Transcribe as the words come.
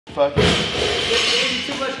Fuck it.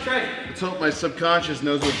 Too much credit. Let's hope my subconscious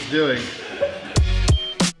knows what it's doing.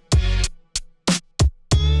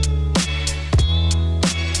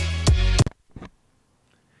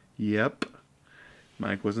 Yep.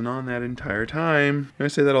 Mic wasn't on that entire time. I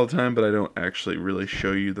say that all the time, but I don't actually really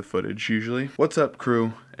show you the footage usually. What's up,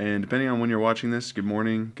 crew? And depending on when you're watching this, good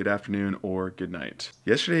morning, good afternoon, or good night.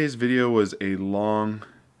 Yesterday's video was a long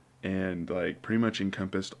and like pretty much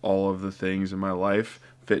encompassed all of the things in my life: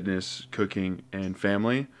 fitness, cooking, and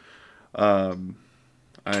family. I'm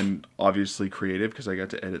obviously creative because I got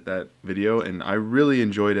to edit that video, and I really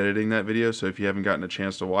enjoyed editing that video. So if you haven't gotten a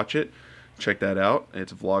chance to watch it, check that out.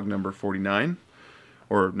 It's vlog number 49.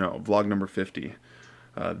 Or no, vlog number 50.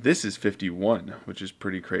 This is 51, which is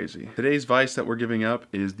pretty crazy. Today's vice that we're giving up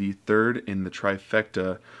is the third in the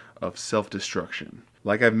trifecta of self-destruction.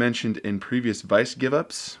 Like I've mentioned in previous vice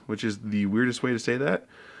give-ups, which is the weirdest way to say that,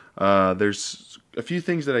 there's a few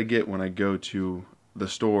things that I get when I go to the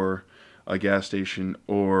store, a gas station,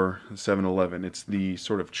 or 7-Eleven. It's the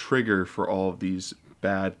sort of trigger for all of these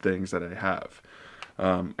bad things that I have.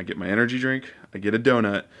 I get my energy drink, I get a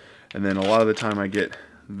donut, and then a lot of the time I get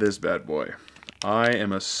this bad boy. I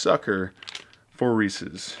am a sucker for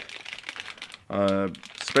Reese's,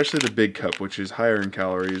 especially the big cup, which is higher in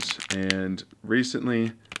calories, and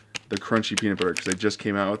recently the crunchy peanut butter, because I just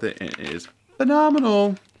came out with it and it is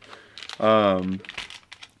phenomenal. And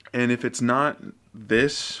if it's not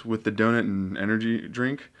this with the donut and energy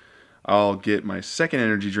drink, I'll get my second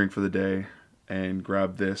energy drink for the day and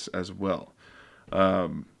grab this as well.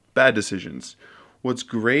 Bad decisions. What's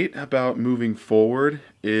great about moving forward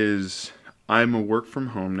is I'm a work from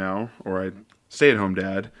home now, or I stay at home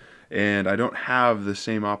dad, and I don't have the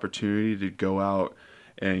same opportunity to go out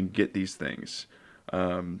and get these things.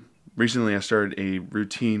 Recently I started a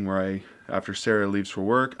routine where after Sarah leaves for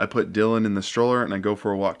work, I put Dylan in the stroller and I go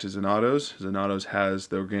for a walk to Zanotto's. Zanotto's has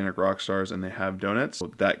the organic rock stars and they have donuts.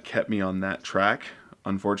 So that kept me on that track,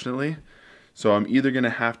 unfortunately. So I'm either going to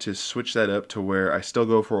have to switch that up to where I still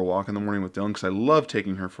go for a walk in the morning with Dylan, because I love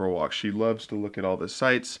taking her for a walk. She loves to look at all the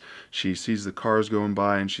sights. She sees the cars going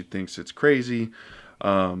by and she thinks it's crazy.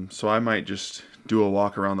 So I might just do a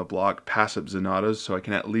walk around the block, pass up Zanotto's, so I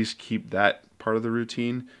can at least keep that part of the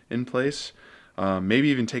routine in place. Maybe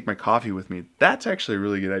even take my coffee with me. That's actually a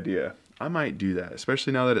really good idea. I might do that,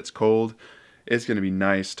 especially now that it's cold. It's going to be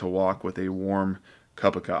nice to walk with a warm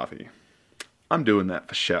cup of coffee. I'm doing that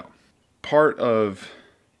for sure. Part of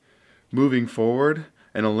moving forward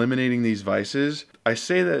and eliminating these vices, I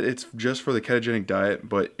say that it's just for the ketogenic diet,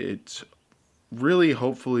 but it's really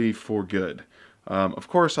hopefully for good. Of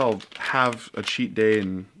course, I'll have a cheat day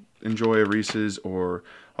and enjoy a Reese's, or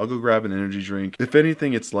I'll go grab an energy drink. If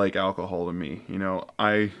anything, it's like alcohol to me. You know,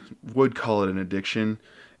 I would call it an addiction.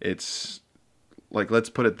 It's like,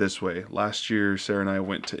 let's put it this way. Last year, Sarah and I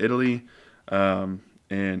went to Italy.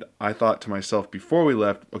 And I thought to myself before we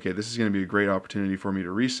left, okay, this is going to be a great opportunity for me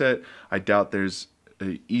to reset. I doubt there's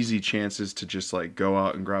easy chances to just like go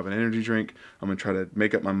out and grab an energy drink. I'm going to try to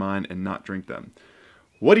make up my mind and not drink them.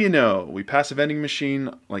 What do you know? We pass a vending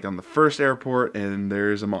machine like on the first airport and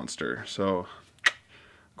there's a Monster. So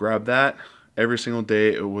grab that every single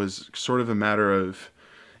day. It was sort of a matter of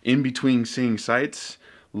in between seeing sights,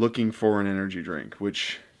 looking for an energy drink,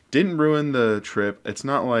 which didn't ruin the trip. It's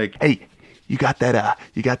not like, hey, you got that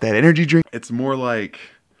energy drink? It's more like,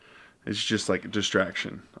 it's just like a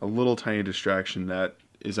distraction, a little tiny distraction that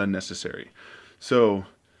is unnecessary. So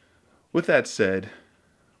with that said,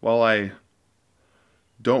 while I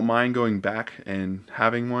don't mind going back and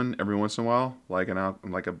having one every once in a while, like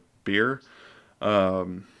a beer,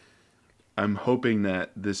 I'm hoping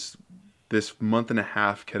that this month and a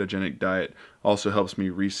half ketogenic diet also helps me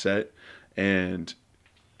reset and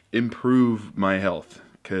improve my health,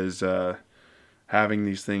 because having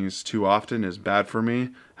these things too often is bad for me.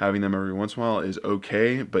 Having them every once in a while is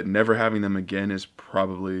okay, but never having them again is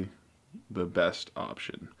probably the best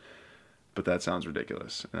option. But that sounds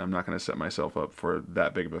ridiculous, and I'm not going to set myself up for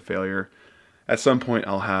that big of a failure. At some point,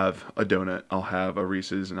 I'll have a donut, I'll have a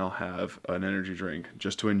Reese's, and I'll have an energy drink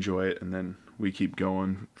just to enjoy it, and then we keep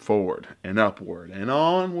going forward and upward and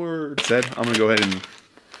onward. With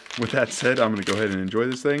that said, I'm going to go ahead and enjoy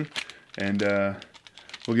this thing, and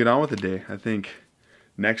we'll get on with the day. I think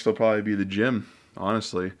next will probably be the gym,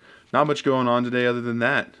 honestly. Not much going on today other than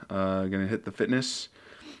that. Gonna hit the fitness.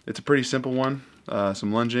 It's a pretty simple one.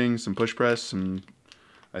 Some lunging, some push press, some,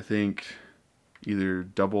 I think, either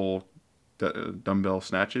double dumbbell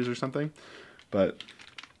snatches or something. But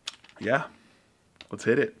yeah, let's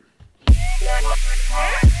hit it.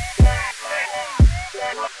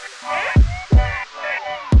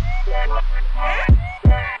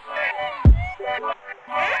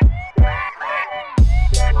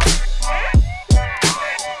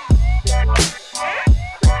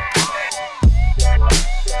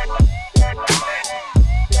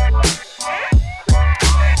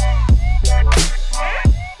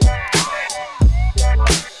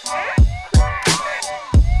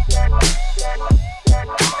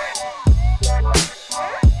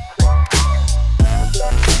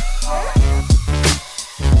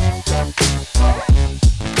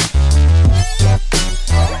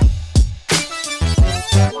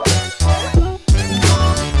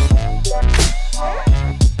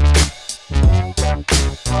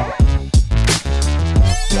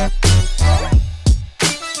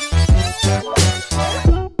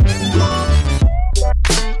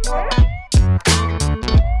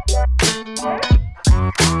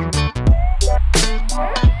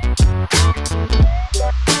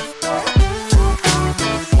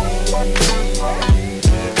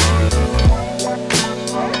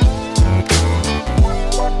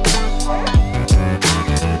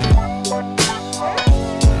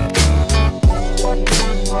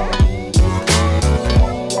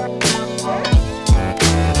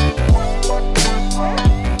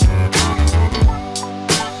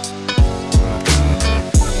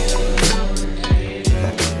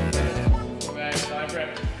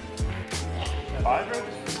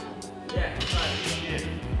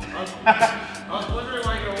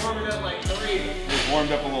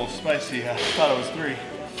 spicy. I thought it was 3.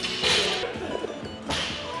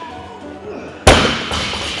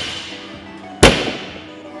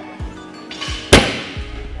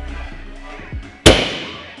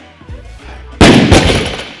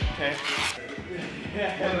 Okay.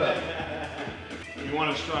 You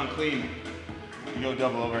want a strong clean, you go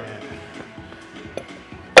double overhead.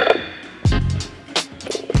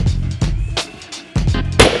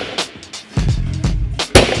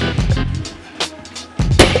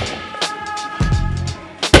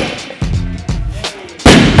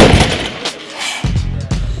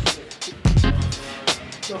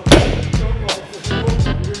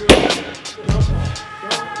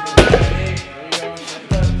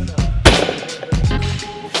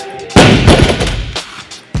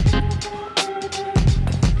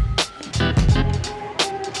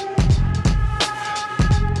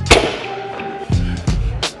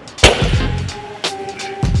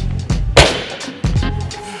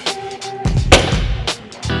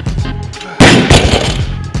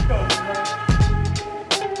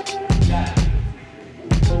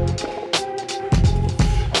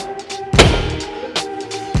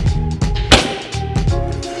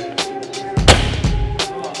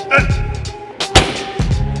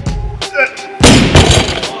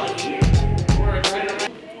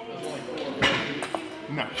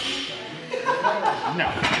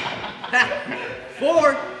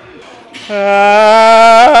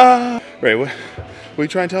 Ray, what are you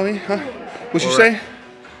trying to tell me? Huh? What'd you say?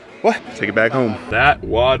 What? Take it back home. That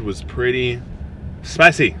WOD was pretty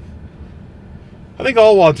spicy. I think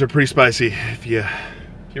all WODs are pretty spicy if you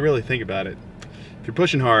really think about it. If you're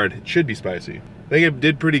pushing hard, it should be spicy. I think it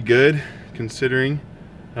did pretty good considering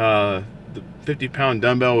the 50-pound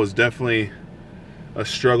dumbbell was definitely a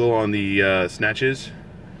struggle on the snatches.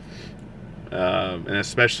 And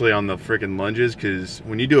especially on the freaking lunges, because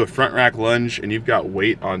when you do a front rack lunge and you've got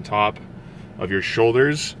weight on top of your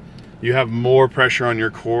shoulders, you have more pressure on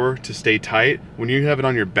your core to stay tight. When you have it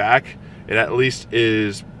on your back, it at least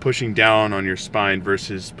is pushing down on your spine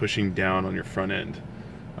versus pushing down on your front end,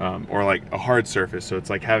 or like a hard surface. So it's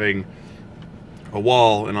like having a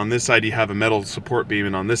wall, and on this side you have a metal support beam,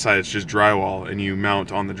 and on this side it's just drywall, and you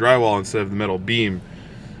mount on the drywall instead of the metal beam.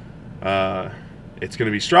 It's going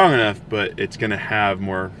to be strong enough, but it's going to have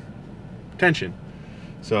more tension.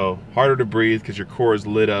 So harder to breathe because your core is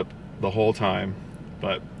lit up the whole time,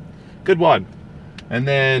 but good WOD. And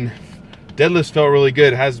then deadlifts felt really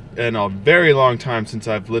good. It has been a very long time since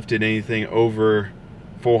I've lifted anything over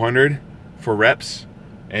 400 for reps.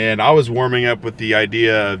 And I was warming up with the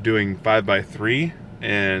idea of doing 5x3,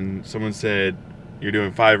 and someone said, "You're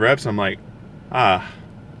doing 5 reps?" I'm like,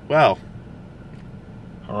 well,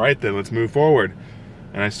 all right then, let's move forward.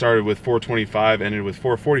 And I started with 425, ended with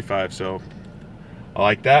 445, so I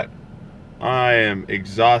like that. I am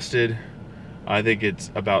exhausted. I think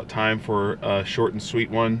it's about time for a short and sweet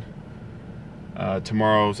one.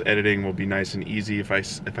 Tomorrow's editing will be nice and easy if I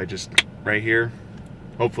just right here,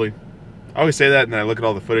 hopefully. I always say that, and then I look at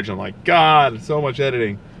all the footage and I'm like, God, so much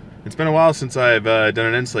editing. It's been a while since I've done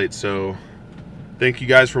an end slate, so thank you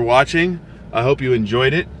guys for watching. I hope you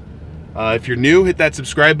enjoyed it. If you're new, hit that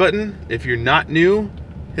subscribe button. If you're not new,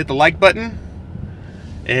 hit the like button.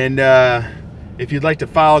 And if you'd like to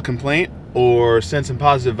file a complaint or send some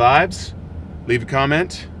positive vibes, leave a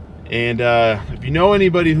comment. And if you know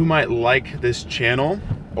anybody who might like this channel,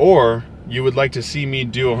 or you would like to see me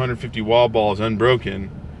do 150 wall balls unbroken,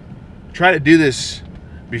 try to do this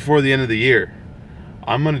before the end of the year.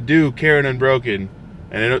 I'm gonna do Karen unbroken,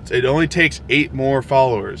 and it only takes 8 more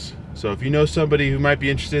followers. So if you know somebody who might be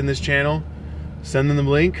interested in this channel, send them the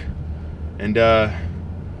link. And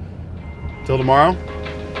till tomorrow,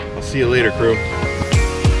 I'll see you later, crew.